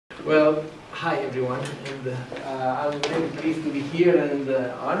Well, hi everyone, and I'm very pleased to be here and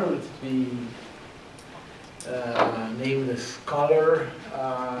honored to be named a scholar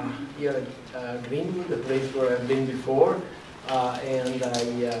here at Greenwood, the place where I've been before, and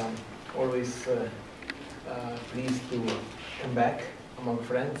I always pleased to come back among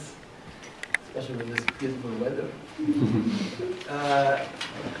friends, especially with this beautiful weather.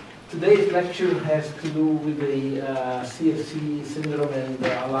 Today's lecture has to do with the CFC syndrome and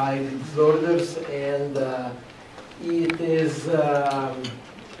allied disorders, and it is to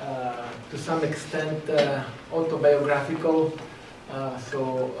some extent autobiographical,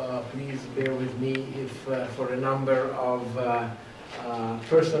 so please bear with me if for a number of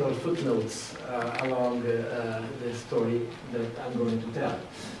personal footnotes along the story that I'm going to tell.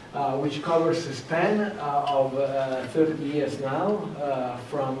 Which covers a span of 30 years now,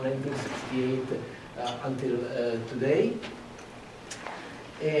 from 1968 until today.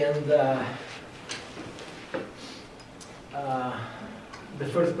 And the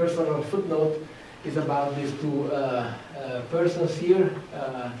first personal footnote is about these two persons here.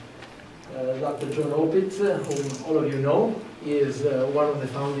 Dr. John Opitz, whom all of you know, is one of the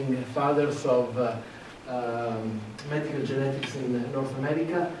founding fathers of medical genetics in North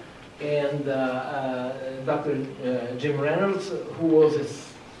America, and Dr. Jim Reynolds, who was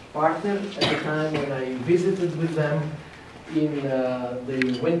his partner at the time when I visited with them in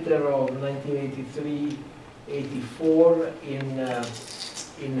the winter of 1983-84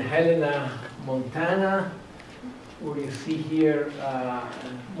 in Helena, Montana, where you see here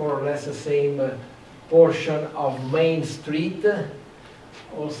more or less the same portion of Main Street,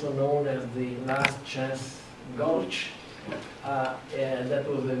 also known as the Last Chance Gulch. And that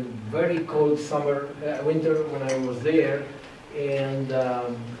was a very cold winter when I was there, and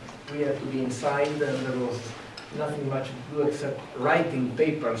we had to be inside, and there was nothing much to do except writing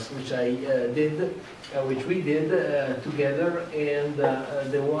papers, which I did, which we did together. And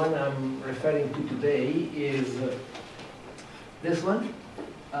the one I'm referring to today is this one,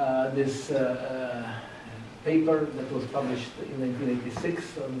 this paper that was published in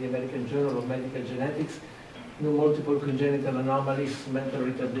 1986 on the American Journal of Medical Genetics, New Multiple Congenital Anomalies, Mental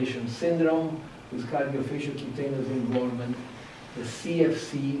Retardation Syndrome with Cardiofacial Cutaneous Involvement, the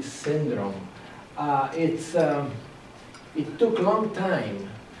CFC syndrome. It took a long time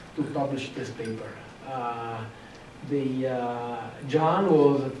to publish this paper. John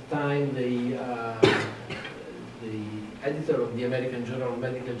was at the time the editor of the American Journal of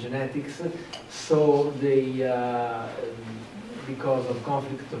Medical Genetics, so because of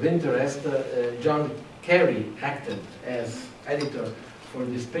conflict of interest, John Kerry acted as editor for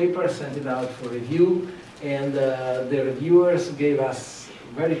this paper, sent it out for review, and the reviewers gave us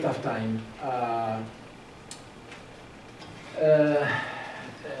a very tough time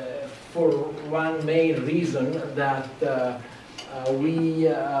for one main reason, that we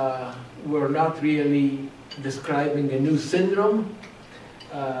were not really describing a new syndrome,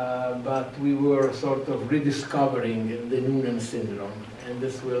 but we were sort of rediscovering the Noonan syndrome, and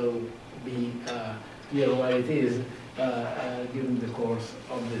this will be clear why it is during the course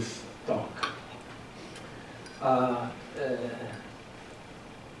of this talk.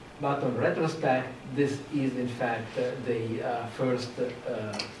 But on retrospect, this is in fact the first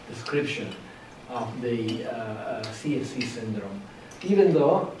description of the CFC syndrome. Even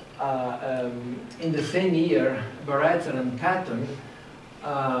though in the same year, Baratzer and Patton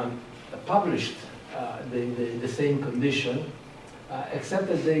published the same condition, except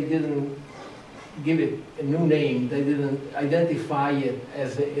that they didn't give it a new name. They didn't identify it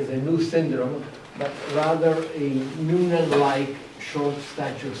as a new syndrome, but rather a Noonan-like short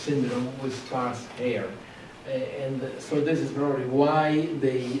stature syndrome with sparse hair. And so this is probably why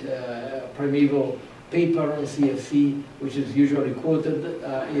the primeval paper on CFC, which is usually quoted,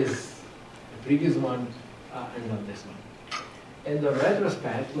 is the previous one and not this one. In the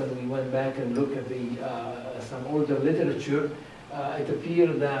retrospect, when we went back and looked at some older literature, it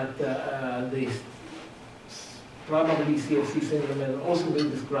appeared that probably CFC syndrome has also been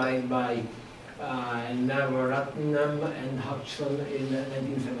described by Navaratnam and Hodgson in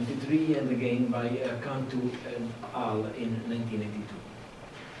 1973, and again by Cantu and al. In 1982.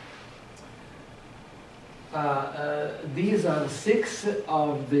 These are 6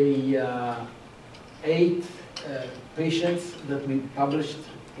 of the 8 patients that we published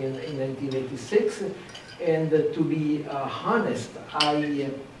in 1986, and to be honest,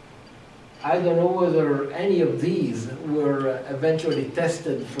 I don't know whether any of these were eventually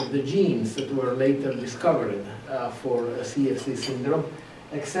tested for the genes that were later discovered for CFC syndrome,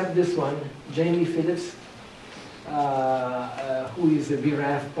 except this one, Jamie Phillips, who is a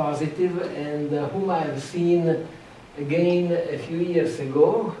BRAF positive, and whom I have seen again a few years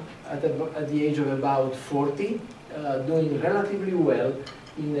ago at the age of about 40, doing relatively well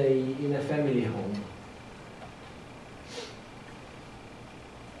in a family home.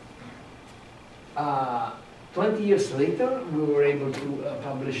 20 years later, we were able to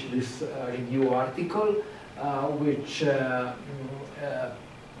publish this review article, which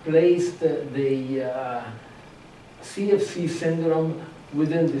placed the CFC syndrome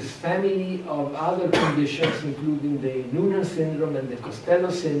within this family of other conditions, including the Noonan syndrome and the Costello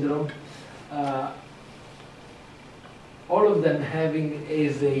syndrome, all of them having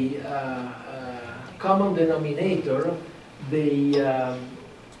as a common denominator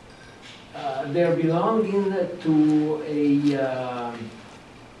they're belonging to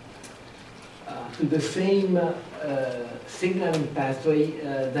the same signaling pathway,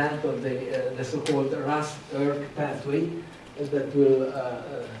 that of the so-called RAS-ERK pathway, that we'll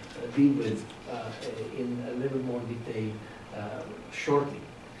deal with in a little more detail shortly.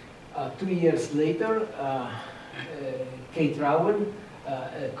 2 years later, Kate Rowan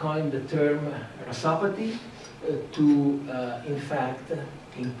coined the term rasopathy to, in fact,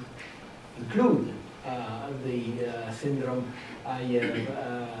 include the syndrome I have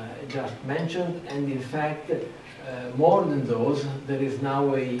just mentioned, and in fact, more than those, there is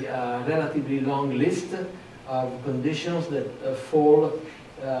now a relatively long list of conditions that fall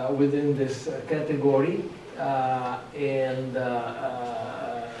within this category and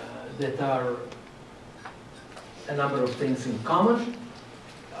that are a number of things in common,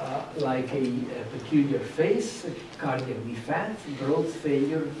 like a peculiar face, cardiac defects, growth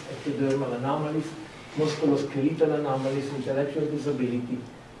failure, ectodermal anomalies, musculoskeletal anomalies, intellectual disability,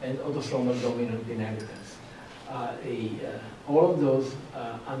 and autosomal dominant inheritance. All of those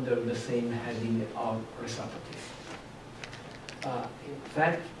under the same heading of rasopathies. In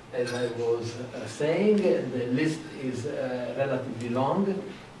fact, as I was saying, the list is relatively long,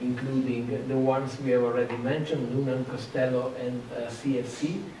 including the ones we have already mentioned, Noonan, Costello, and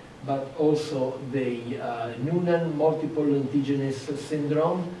CFC, but also the Noonan multiple lentiginous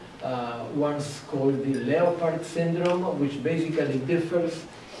syndrome, once called the Leopard syndrome, which basically differs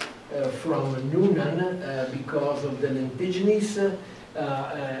from Noonan because of the lentiginous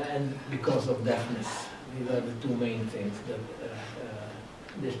and because of deafness. These are the two main things that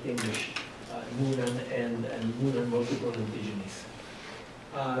distinguish Noonan and Noonan multiple lentiginous.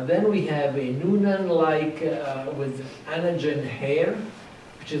 Then we have a Noonan-like with anagen hair,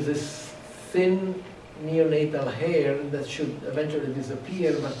 which is this thin neonatal hair that should eventually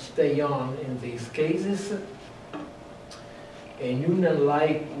disappear but stay on in these cases. A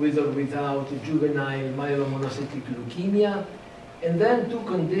Noonan-like with or without juvenile myelomonocytic leukemia. And then two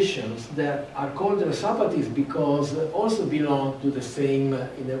conditions that are called rasopathies because also belong to the same,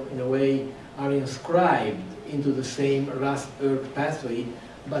 in a way, are inscribed into the same RAS-ERK pathway,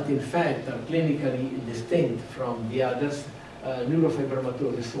 but in fact are clinically distinct from the others,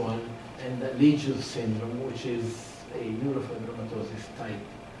 neurofibromatosis 1 and Legius syndrome, which is a neurofibromatosis type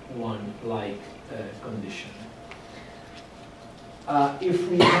 1-like condition. If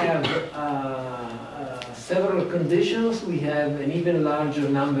we have several conditions, we have an even larger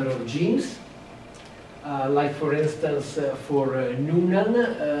number of genes. Like for instance, for Noonan,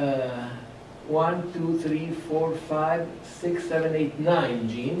 1, 2, 3, 4, 5, 6, 7, 8, 9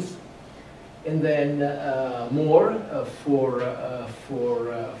 genes, and then more for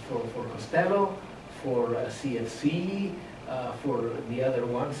Costello, for CFC, for the other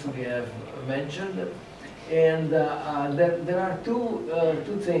ones we have mentioned. And there are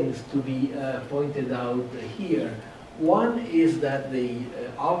two things to be pointed out here. One is that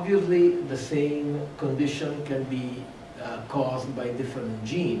obviously the same condition can be caused by different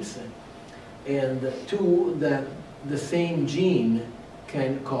genes. And two, that the same gene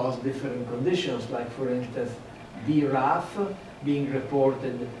can cause different conditions, like for instance, BRAF being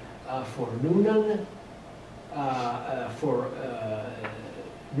reported for Noonan, for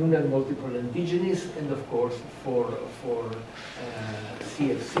Noonan multiple lentiginous, and of course for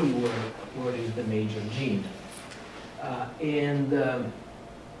CFC, where is the major gene.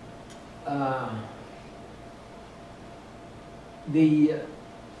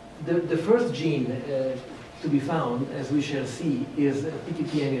 The first gene to be found, as we shall see, is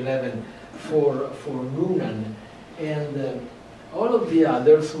PTPN11 for Noonan, and all of the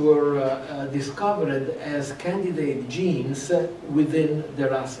others were discovered as candidate genes within the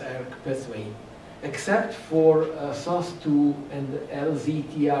RAS-ERK pathway, except for SOS2 and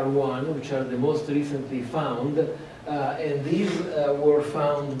LZTR1, which are the most recently found, and these were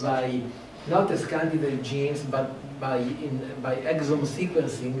found by not as candidate genes, but by exome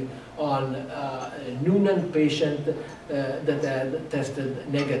sequencing on a Noonan patient that had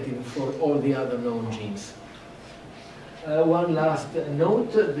tested negative for all the other known genes. One last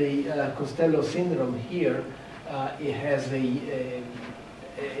note, the Costello syndrome here, it has a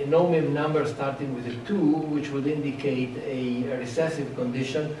NOMIM number starting with a 2, which would indicate a recessive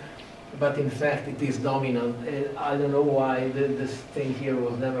condition, but in fact it is dominant. I don't know why this thing here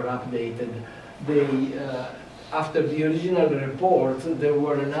was never updated. After the original report, there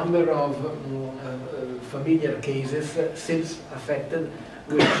were a number of familiar cases, SIDS affected,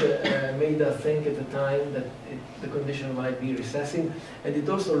 which made us think at the time that the condition might be recessive, and it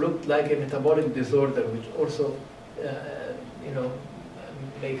also looked like a metabolic disorder, which also,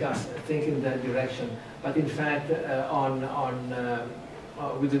 make us think in that direction. But in fact,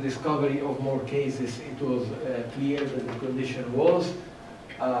 with the discovery of more cases, it was clear that the condition was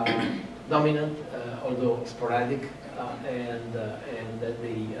dominant, although sporadic, and that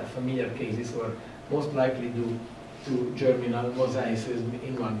the familiar cases were most likely due to germinal mosaicism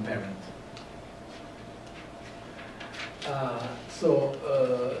in one parent.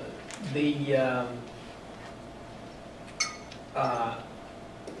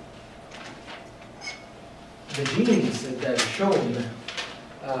 The genes that are shown,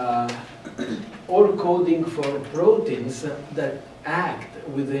 all coding for proteins that act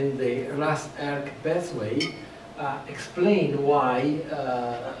within the RAS-ERK pathway, explain why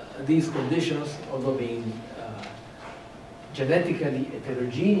these conditions, although being genetically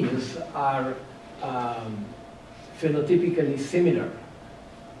heterogeneous, are phenotypically similar.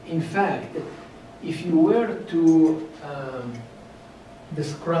 In fact, if you were to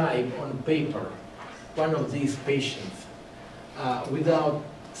describe on paper one of these patients without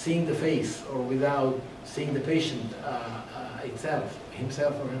seeing the face or without seeing the patient itself,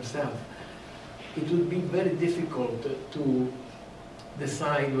 himself or herself, it would be very difficult to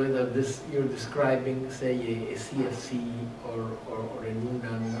decide whether you're describing, say, a CFC or a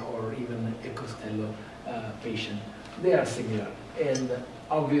Noonan or even a Costello patient. They are similar, and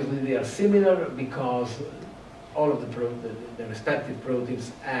obviously they are similar because all of the respective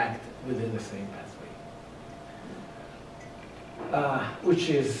proteins act within the same pathway, which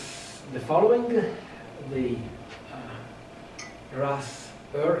is the following: the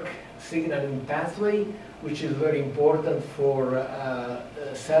RAS-ERK signaling pathway, which is very important for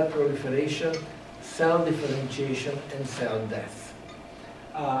cell proliferation, cell differentiation, and cell death.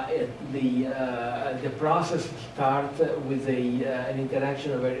 The process starts with an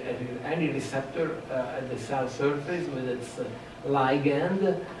interaction of any receptor at the cell surface with its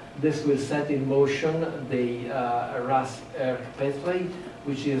ligand. This will set in motion the RAS-ERK pathway,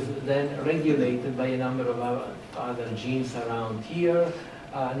 which is then regulated by a number of other genes around here.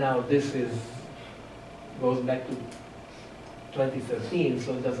 Now this goes back to 2013,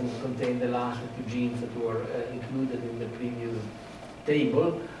 so it doesn't contain the last two genes that were included in the previous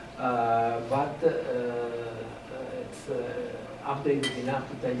table, but it's updated enough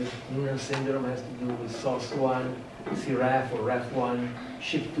to tell you Noonan syndrome has to do with SOS1, CRAF or RAF1,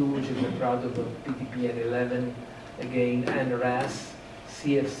 SHIP2, which is a product of PTPN11, again, NRAS,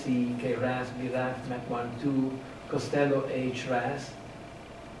 CFC, KRAS, BRAF, MAC1-2, Costello HRAS.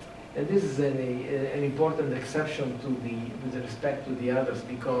 And this is an important exception with respect to the others,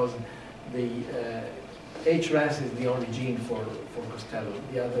 because the HRAS is the only gene for Costello.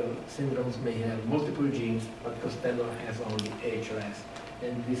 The other syndromes may have multiple genes, but Costello has only HRAS,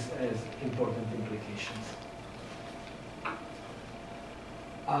 and this has important implications.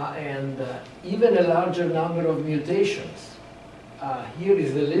 Even a larger number of mutations. Here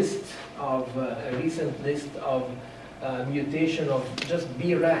is a list of a recent list of mutation of just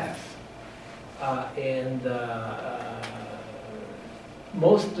BRAF, and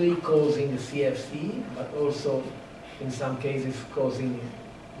mostly causing CFC, but also in some cases causing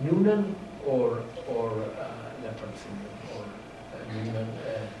Noonan or Leopard syndrome, or Noonan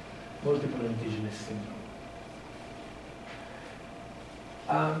multiple indigenous syndrome.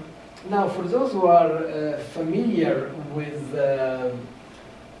 Now, for those who are familiar with the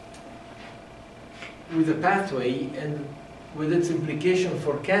pathway and with its implication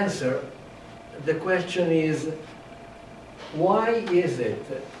for cancer, the question is, why is it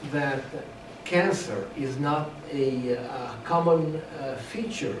that cancer is not a common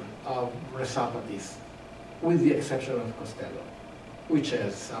feature of RASopathies, with the exception of Costello, which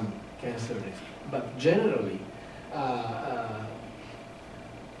has some cancer risk? But generally,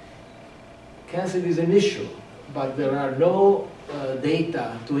 cancer is an issue, but there are no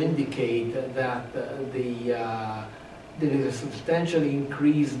data to indicate that there is a substantially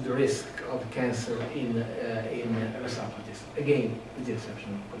increased risk of cancer in esophagus, again, with the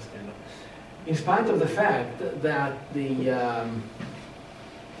exception of Costello. In spite of the fact that the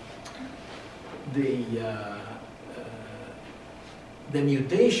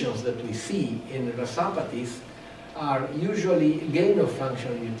mutations that we see in esophagus are usually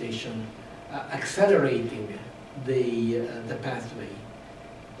gain-of-function mutation, accelerating the pathway,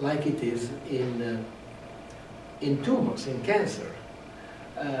 like it is in tumors, in cancer.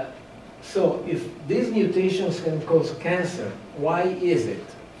 So if these mutations can cause cancer, why is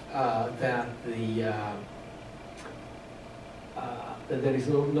it that that there is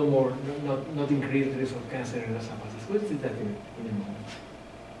not increased risk of cancer in esophagus? We'll see that in a moment.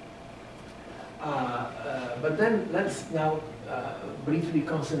 But then let's now briefly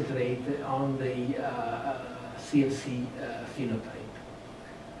concentrate on the CFC phenotype.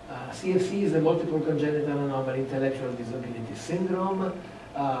 CFC is a multiple congenital anomaly intellectual disability syndrome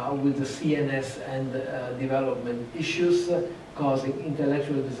with the CNS and development issues causing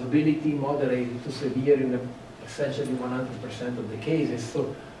intellectual disability moderate to severe in essentially 100% of the cases.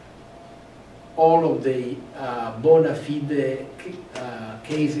 So all of the bona fide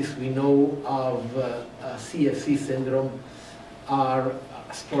cases we know of CFC syndrome are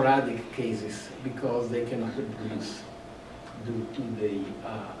sporadic cases because they cannot reproduce due to the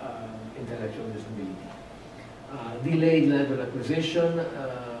intellectual disability. Delayed level acquisition,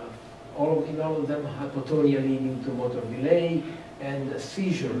 in all of them hypotonia leading to motor delay, and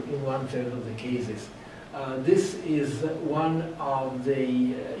seizure in 1/3 of the cases. This is one of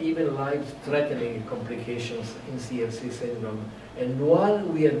the even life-threatening complications in CFC syndrome, and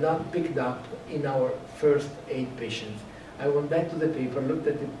one we had not picked up in our first 8 patients. I went back to the paper, looked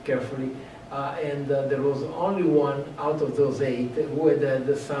at it carefully, and there was only one out of those 8 who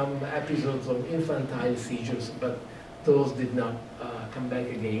had some episodes of infantile seizures, but those did not come back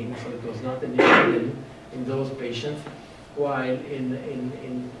again, so it was not an issue in those patients, while in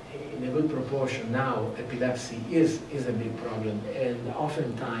a good proportion now, epilepsy is a big problem, and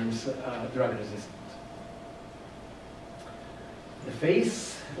oftentimes drug resistant. The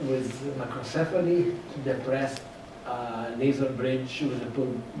face with macrocephaly, depressed nasal bridge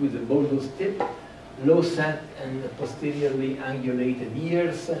with a bulbous tip, low set and posteriorly angulated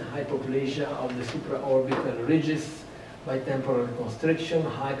ears, hypoplasia of the supraorbital ridges by temporal constriction,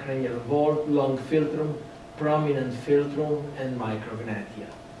 high cranial vault, long philtrum, prominent philtrum, and micrognathia.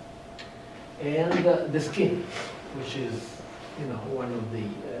 And the skin, which is, one of the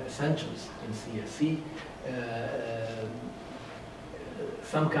essentials in CFC.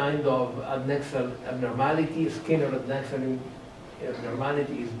 Some kind of adnexal abnormality, skin or adnexal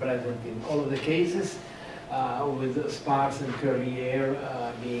abnormality is present in all of the cases, with sparse and curly hair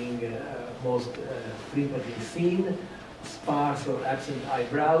being most frequently seen, sparse or absent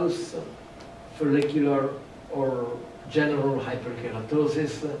eyebrows, follicular or general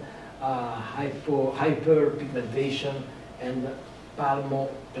hyperkeratosis, hyperpigmentation, and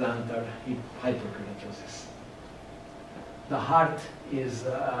palmoplantar hyperkeratosis. The heart is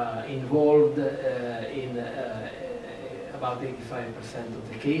involved in about 85% of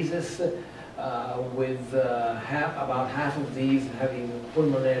the cases, with about half of these having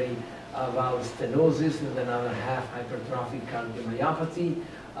pulmonary valve stenosis and another half hypertrophic cardiomyopathy.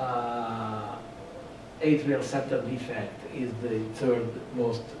 Atrial septal defect is the 3rd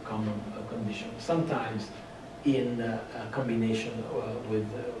most common condition, sometimes in combination with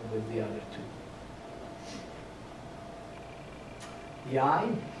the other 2. The eye,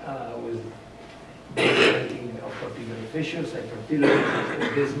 with developing of papillary fissures, hyperthyroid,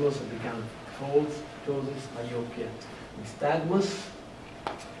 strabismus, apicant folds, ptosis, myopia, nystagmus.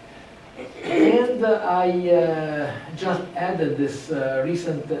 And I just added this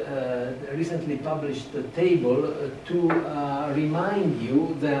recently published table to remind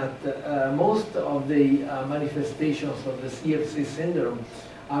you that most of the manifestations of the CFC syndrome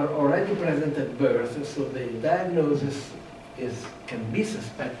are already present at birth, so the diagnosis can be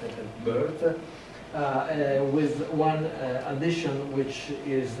suspected at birth, with one addition which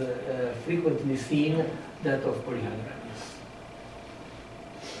is frequently seen, that of polyhydramnios.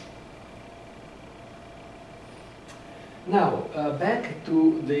 Now, back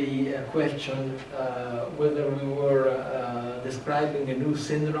to the question whether we were describing a new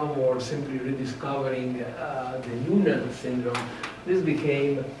syndrome or simply rediscovering the Noonan syndrome. This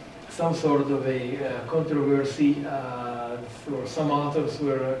became some sort of a controversy. For some authors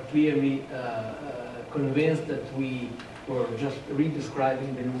were clearly convinced that we were just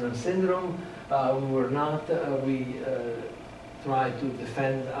redescribing the Noonan syndrome. We were not. We tried to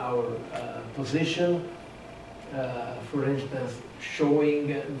defend our position. for instance,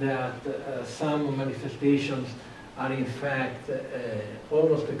 showing that some manifestations are in fact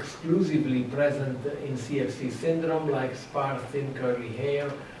almost exclusively present in CFC syndrome, like sparse thin curly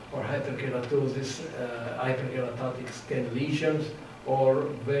hair, or hyperkeratosis, hyperkeratotic skin lesions, or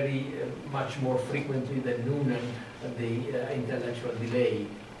very much more frequently than Noonan, the intellectual delay.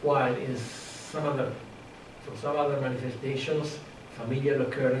 While in some other manifestations, familial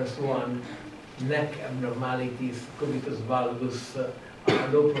occurrence one, neck abnormalities, cubitus valgus,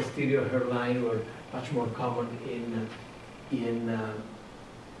 low posterior hairline were much more common in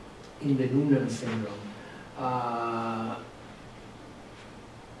the Noonan syndrome.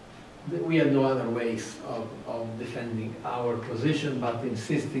 We had no other ways of defending our position but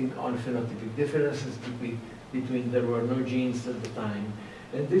insisting on phenotypic differences between there were no genes at the time.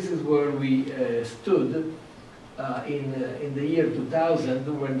 And this is where we stood in the year 2000,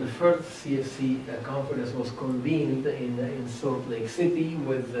 when the first CFC conference was convened in Salt Lake City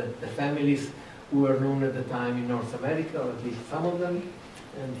with the families who were known at the time in North America, or at least some of them.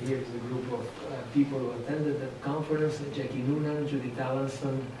 And here's a group of people who attended that conference: Jackie Noonan, Judith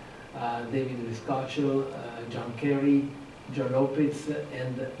Allenson, David Riscoccio, John Kerry, John Opitz,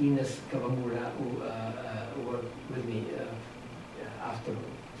 and Ines Kawamura, who were with me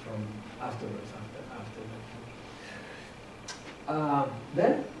afterwards.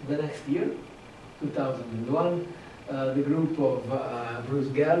 Then, the next year, 2001, the group of Bruce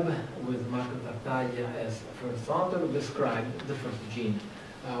Gelb with Marco Tartaglia as first author described the first gene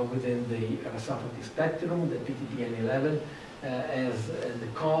within the rasopathy spectrum, the PTPN11, as the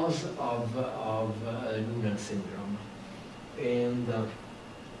cause of Noonan syndrome. And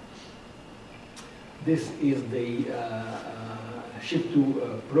this is the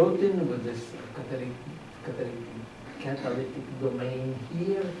SHIP2 protein with this catalytic domain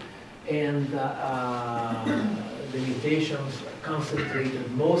here, and the mutations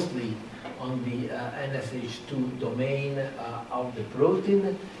concentrated mostly on the NSH2 domain of the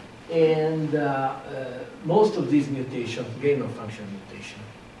protein, and most of these mutations, gain of function mutation.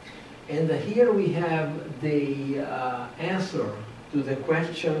 And here we have the answer to the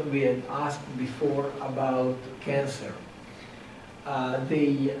question we had asked before about cancer.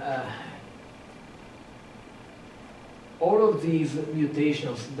 All of these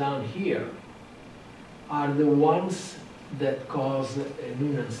mutations down here are the ones that cause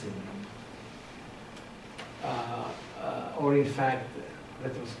Noonan syndrome, or in fact,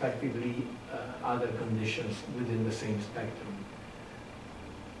 retrospectively, other conditions within the same spectrum.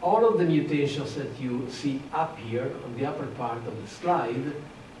 All of the mutations that you see up here on the upper part of the slide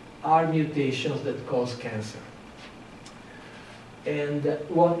are mutations that cause cancer. And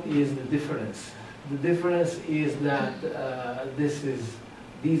what is the difference? The difference is that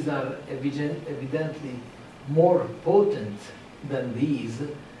these are evidently more potent than these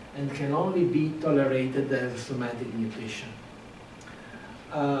and can only be tolerated as a somatic mutation.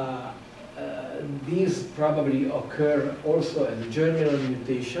 These probably occur also as germinal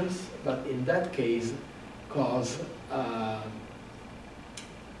mutations, but in that case cause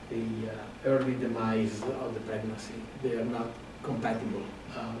the early demise of the pregnancy. They are not compatible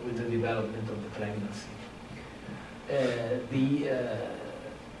with the development of the pregnancy.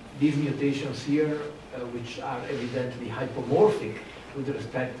 These mutations here, which are evidently hypomorphic with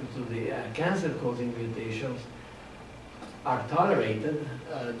respect to the cancer-causing mutations, are tolerated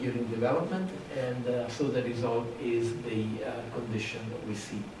during development, and so the result is the condition that we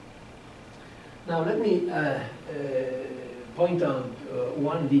see. Now let me point out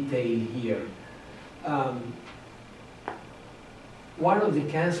one detail here. One of the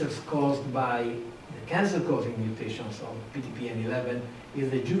cancers caused by the cancer-causing mutations of PTPN11 is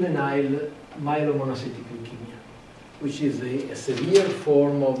the juvenile myelomonocytic leukemia, which is a severe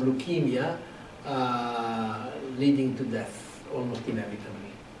form of leukemia leading to death almost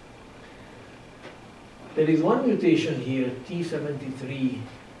inevitably. There is one mutation here,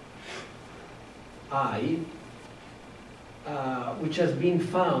 T73I, which has been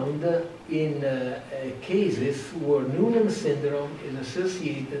found in cases where Noonan syndrome is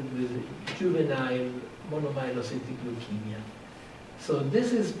associated with juvenile monomyelocytic leukemia. So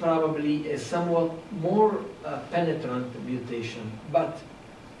this is probably a somewhat more penetrant mutation, but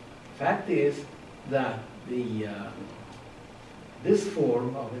the fact is that this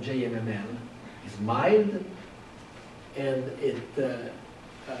form of JMML is mild, and it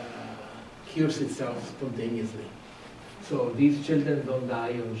cures itself spontaneously. So these children don't die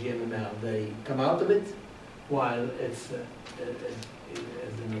of GMML, they come out of it, while it's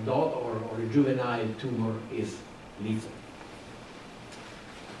as an adult or a juvenile tumor is lethal.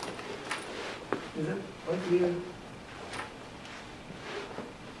 Is it? All clear?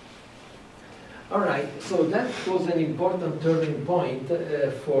 All right, so that was an important turning point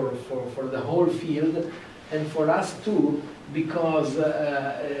for the whole field, and for us too, because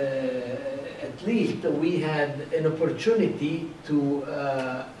at least we had an opportunity to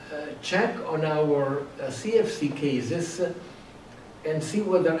check on our CFC cases and see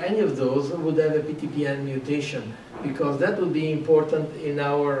whether any of those would have a PTPN mutation, because that would be important in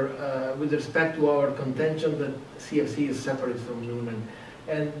our, with respect to our contention that CFC is separate from Noonan.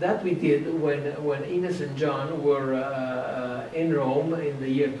 And that we did when Ines and John were in Rome in the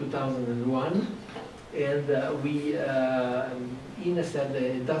year 2001. And Ines had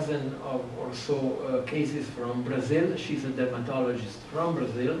a dozen or so cases from Brazil. She's a dermatologist from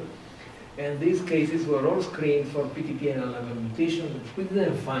Brazil. And these cases were all screened for PTPN11 mutation. We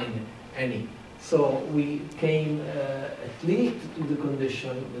didn't find any. So we came at least to the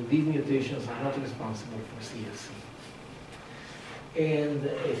condition that these mutations are not responsible for CFC. And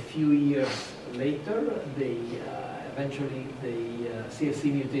a few years later, eventually the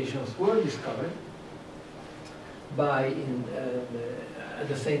CFC mutations were discovered by, at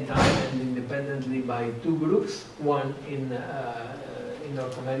the same time and independently, by two groups. One in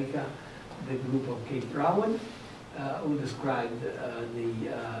North America, the group of Kate Rowan, who described the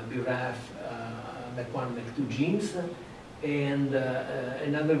BRAF MEK1, MEK2 genes, and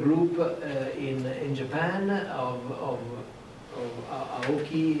another group in Japan of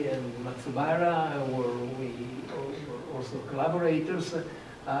Aoki and Matsubara, were also collaborators,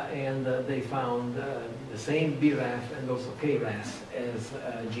 and they found the same BRAF and also KRAS as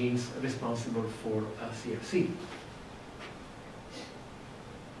genes responsible for CFC.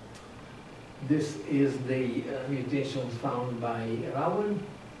 This is the mutations found by Rowan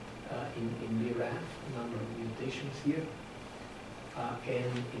in BRAF, number of mutations here,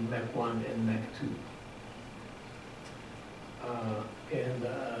 and in MEK1 and MEK2.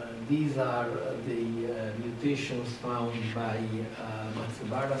 These are the mutations found by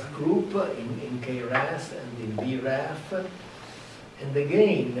Matsubara's group in KRAS and in BRAF. And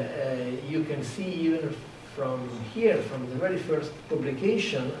again, you can see even from here, from the very first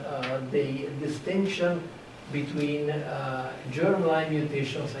publication, the distinction between germline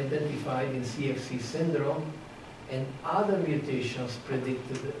mutations identified in CFC syndrome and other mutations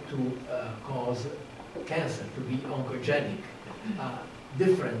predicted to cause cancer, to be oncogenic,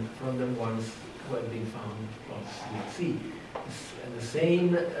 different from the ones who have been found on CFC. And the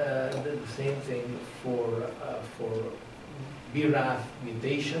same thing for BRAF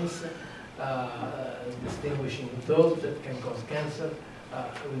mutations, distinguishing those that can cause cancer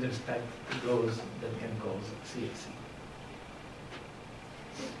with respect to those that can cause CFC.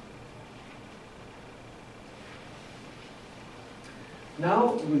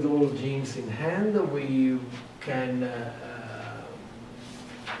 Now, with all genes in hand, we can,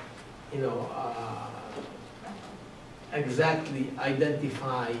 exactly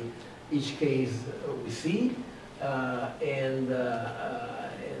identify each case we see, and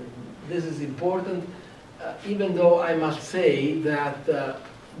this is important, even though I must say that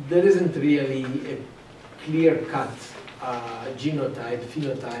there isn't really a clear-cut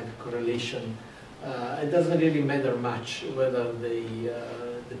genotype-phenotype correlation. It doesn't really matter much whether the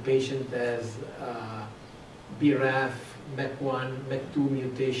patient has BRAF, MEK1, MEK2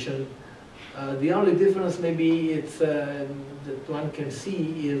 mutation. The only difference maybe it's that one can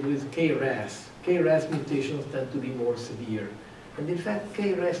see is with KRAS. KRAS mutations tend to be more severe. And in fact,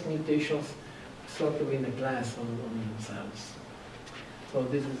 KRAS mutations sort of in a class on themselves. So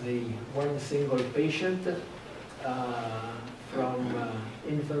this is one single patient from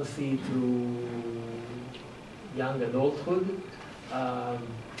infancy to young adulthood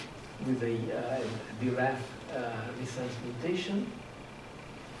with a BRAF missense mutation.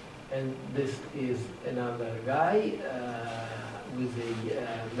 And this is another guy with a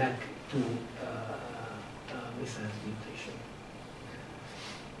MEK2 missense mutation.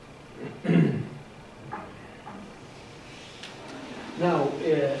 Now,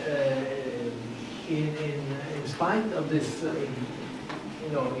 in spite of this,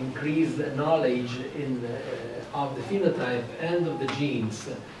 increased knowledge of the phenotype and of the genes,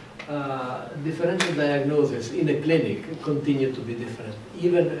 differential diagnosis in a clinic continue to be different.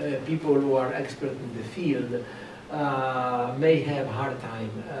 Even people who are expert in the field may have a hard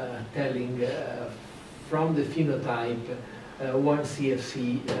time telling from the phenotype one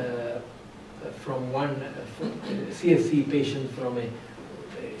CFC from one CFC patient from a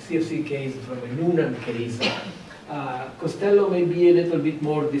CFC case from a Noonan case. Costello may be a little bit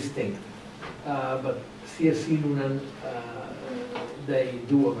more distinct, but CFC Noonan, they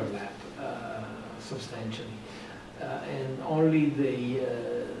do overlap. substantially. And only the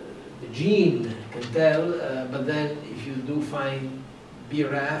gene can tell, but then if you do find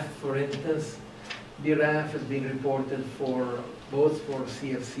BRAF, for instance, BRAF has been reported for both for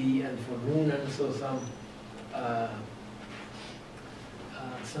CFC and for Noonan, so some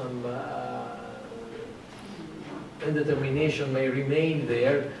indetermination may remain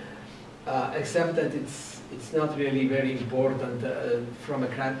there, except that it's not really very important from a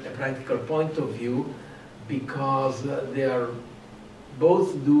practical point of view, because they are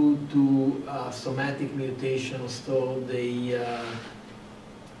both due to somatic mutations, so the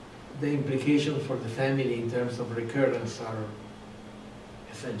implications for the family in terms of recurrence are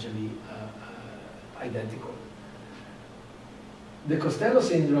essentially identical. The Costello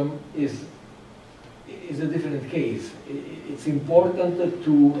syndrome is a different case. It's important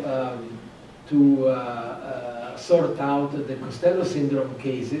to sort out the Costello syndrome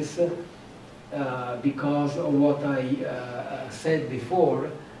cases because of what I said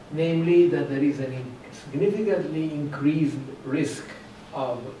before, namely that there is a significantly increased risk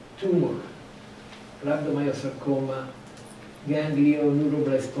of tumor, rhabdomyosarcoma,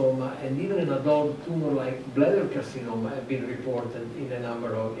 ganglioneuroblastoma, and even an adult tumor like bladder carcinoma have been reported in a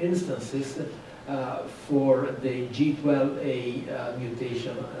number of instances for the G12A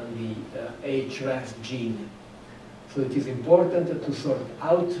mutation and the HRAS gene. So it is important to sort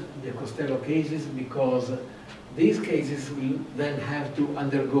out the Costello cases, because these cases will then have to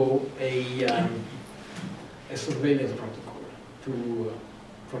undergo a surveillance protocol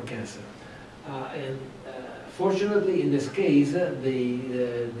for cancer. Fortunately, in this case, the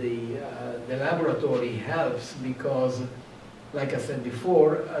laboratory helps, because, like I said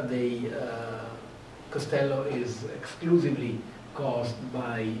before, the Costello is exclusively caused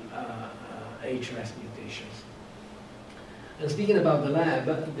by HRAS mutations. And speaking about the lab,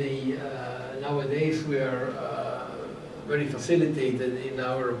 nowadays we are very facilitated in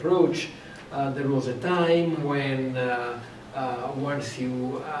our approach. There was a time when once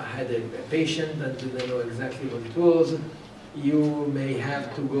you had a patient and didn't know exactly what it was, you may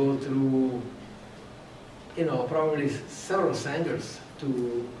have to go through, probably several Sangers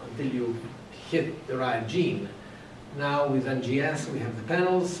until you hit the right gene. Now with NGS we have the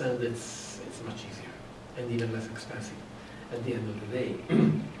panels, and it's much easier and even less expensive at the end of the day.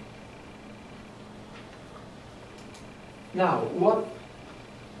 Now, what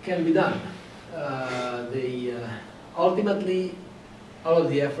can be done? Ultimately, all of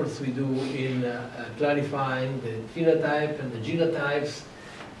the efforts we do in clarifying the phenotype and the genotypes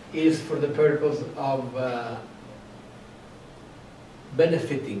is for the purpose of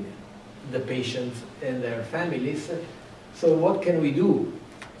benefiting the patients and their families. So what can we do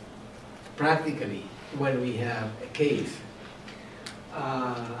practically when we have a case?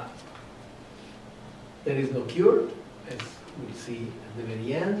 There is no cure, as we'll see at the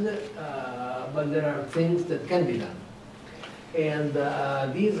very end, but there are things that can be done. And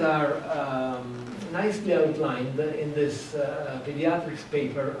these are nicely outlined in this pediatrics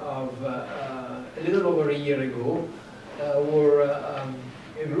paper of a little over a year ago, where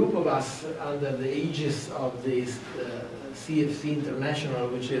a group of us under the aegis of this CFC International,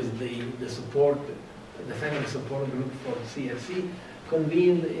 which is the family support group for CFC,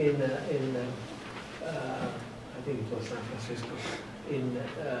 convened in I think it was San Francisco in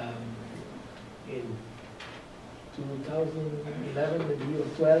 2011 maybe, or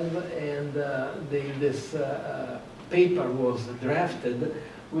 12, and this paper was drafted,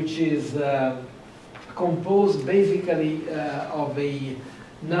 which is composed basically of a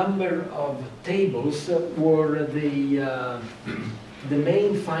number of tables where the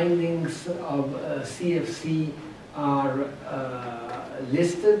main findings of CFC are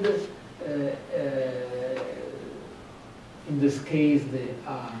listed. In this case, the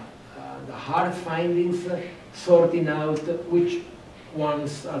hard findings, sorting out which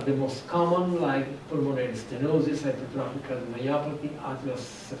ones are the most common, like pulmonary stenosis, hypertrophic cardiomyopathy, atrial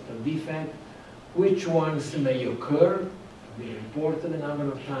septal defect, which ones may occur, be reported a number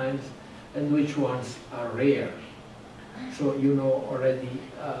of times, and which ones are rare. So you know already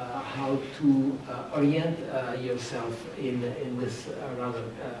how to orient yourself in this rather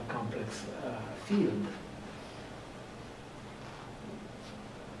complex field.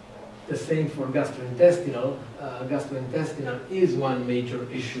 The same for gastrointestinal. Gastrointestinal is one major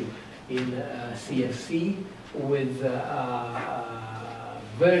issue in CFC, with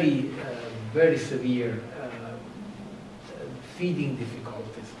very severe feeding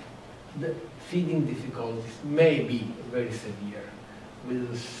difficulties. The feeding difficulties may be very severe,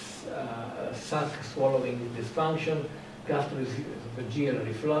 with sac swallowing dysfunction, gastroesophageal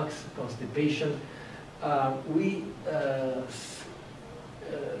reflux, constipation, we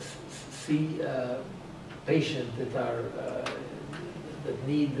see patients that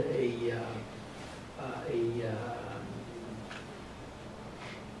need a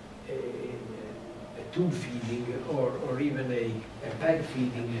tube feeding or even a peg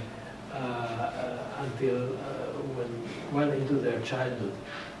feeding until well into their childhood.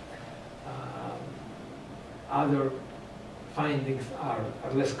 Other findings are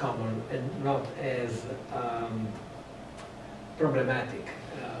less common and not as problematic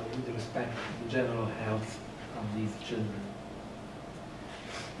with respect to the general health of these children.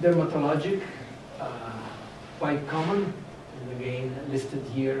 Dermatologic, quite common, and again listed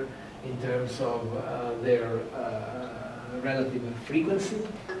here in terms of their relative frequency.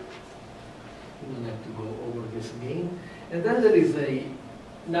 We don't have to go over this again. And then there is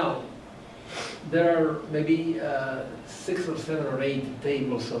now, there are maybe 6 or 7 or 8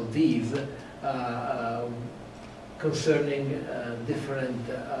 tables of these concerning different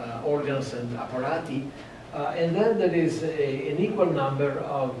organs and apparati. And then there is an equal number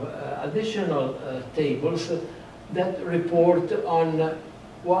of additional tables that report on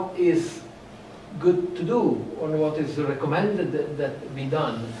what is good to do, on what is recommended that be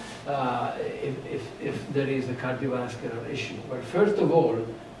done if there is a cardiovascular issue. But first of all,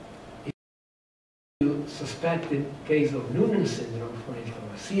 if you suspect in case of Noonan syndrome, for instance,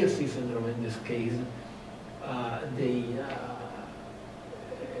 or CFC syndrome in this case, the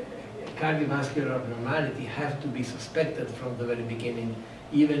cardiovascular abnormality have to be suspected from the very beginning,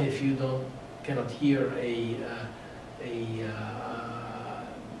 even if you cannot hear any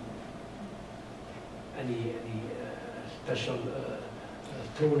special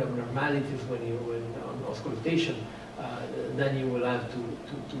tone abnormalities when on auscultation. Then you will have to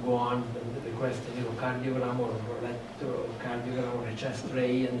go on and request an echocardiogram or electrocardiogram or a chest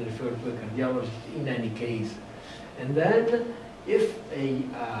ray and refer to a cardiologist in any case. And then if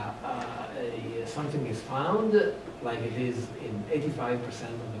something is found, like it is in 85%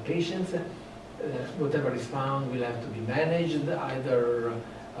 of the patients, whatever is found will have to be managed, either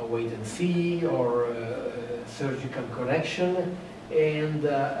a wait and see or surgical correction, and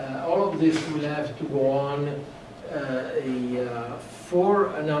all of this will have to go on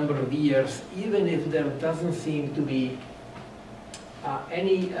for a number of years, even if there doesn't seem to be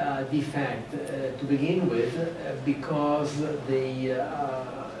any defect to begin with, because the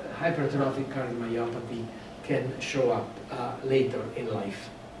hypertrophic cardiomyopathy can show up later in life.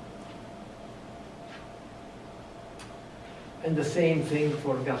 And the same thing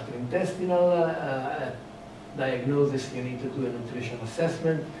for gastrointestinal diagnosis. You need to do a nutrition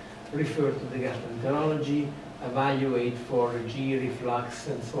assessment, refer to the gastroenterology, evaluate for GI reflux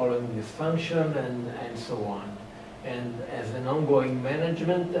and swallowing dysfunction, and so on. And as an ongoing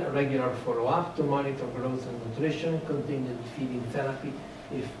management, regular follow-up to monitor growth and nutrition, continued feeding therapy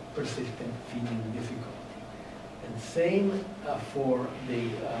if persistent feeding difficulty. And same for the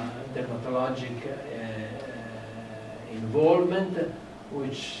dermatologic involvement,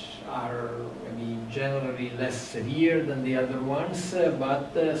 which are generally less severe than the other ones,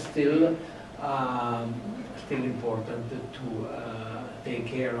 but still important to take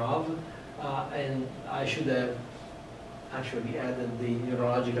care of. And I should have actually added the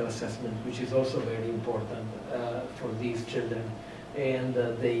neurological assessment, which is also very important for these children, and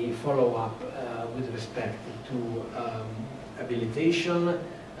the follow-up with respect to habilitation,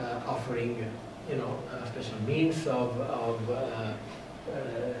 offering special means of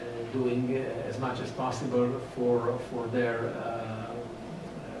doing as much as possible for their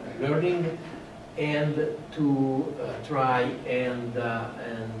learning, and to try and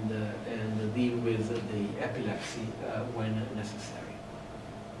deal with the epilepsy when necessary.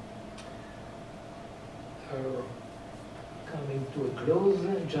 Coming to a close,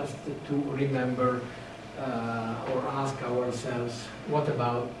 just to remember or ask ourselves, what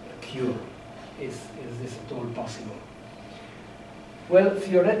about cure? Is this at all possible? Well,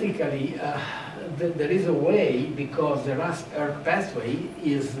 theoretically, there is a way, because the RAS-ERK pathway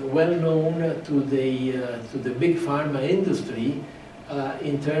is well known to the big pharma industry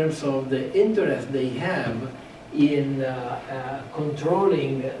in terms of the interest they have in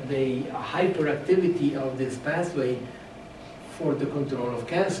controlling the hyperactivity of this pathway for the control of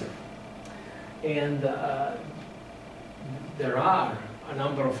cancer. And there are a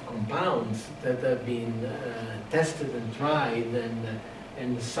number of compounds that have been tested and tried,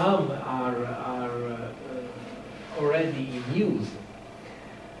 and some are already in use.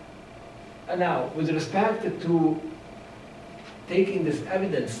 Now, with respect to taking this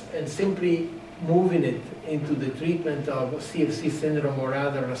evidence and simply moving it into the treatment of CFC syndrome or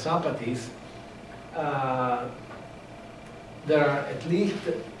other rasopathies, there are at least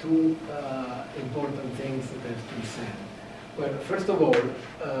two important things that have to be said. Well, first of all,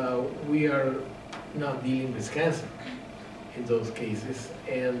 we are not dealing with cancer in those cases,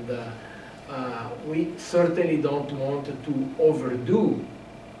 and we certainly don't want to overdo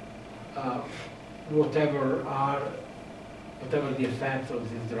whatever the effects of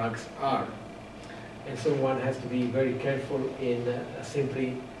these drugs are. And so one has to be very careful in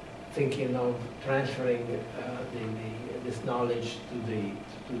simply thinking of transferring this knowledge to the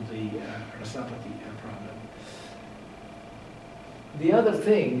rhizopathy problem. The other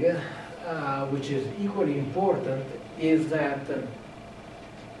thing, which is equally important, is that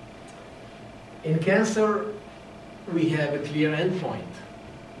in cancer we have a clear endpoint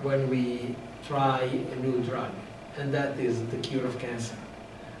when we try a new drug, and that is the cure of cancer,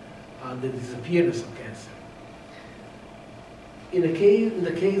 the disappearance of cancer. In the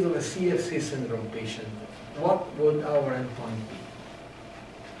case of a CFC syndrome patient, what would our endpoint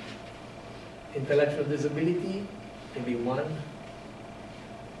be? Intellectual disability, maybe one.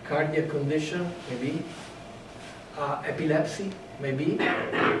 Cardiac condition, maybe. Epilepsy, maybe.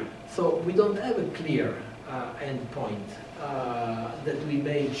 So we don't have a clear endpoint that we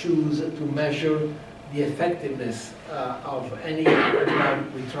may choose to measure the effectiveness of any drug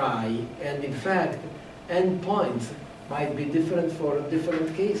we try. And in fact, endpoints might be different for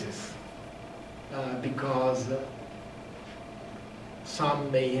different cases because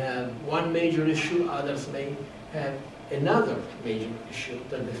some may have one major issue, others may have another major issue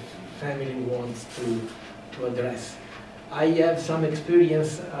that the family wants to address. I have some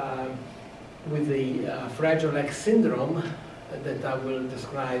experience with the Fragile X syndrome that I will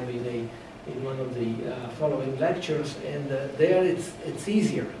describe in one of the following lectures, and there it's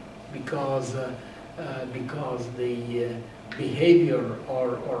easier because the behavior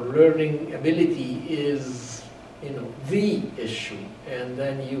or learning ability is the issue, and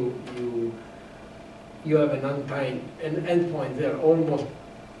then you have an endpoint there almost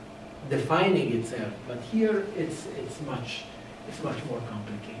defining itself. But here it's much more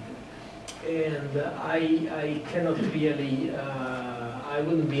complicated, and I cannot really I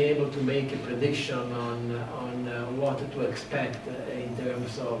wouldn't be able to make a prediction on what to expect in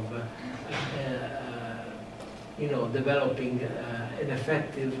terms of developing an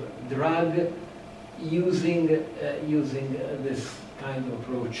effective drug using this kind of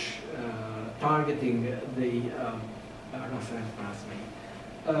approach, targeting the Rosenthal pathway.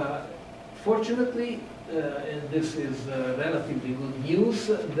 Fortunately, and this is relatively good news,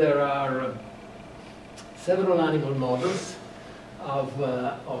 there are several animal models of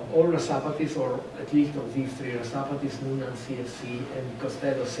all rhizopathies, or at least of these three rhizopathies, Noonan, CFC, and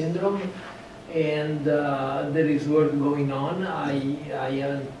Costello syndrome. And there is work going on. I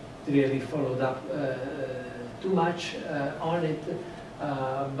haven't really followed up too much on it,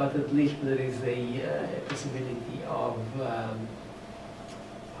 but at least there is a possibility of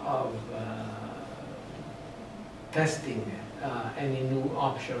testing any new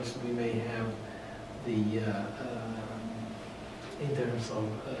options we may have in terms of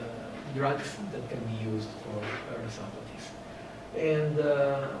drugs that can be used for rhizopathies. And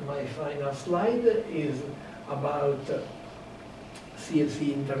my final slide is about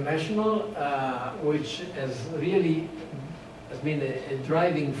CFC International, which has been a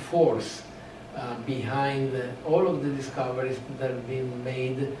driving force behind all of the discoveries that have been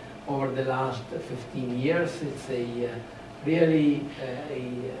made over the last 15 years. It's really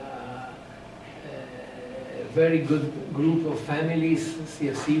a very good group of families,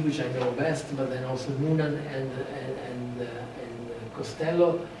 CFC, which I know best, but then also Noonan and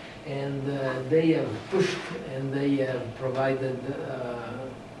Costello, and they have pushed and they have provided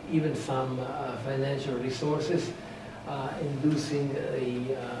even some financial resources, inducing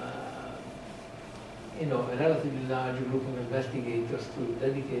a relatively large group of investigators to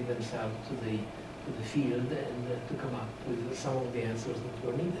dedicate themselves to the field and to come up with some of the answers that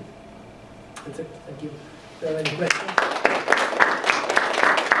were needed. That's it. Thank you. Do you have any questions?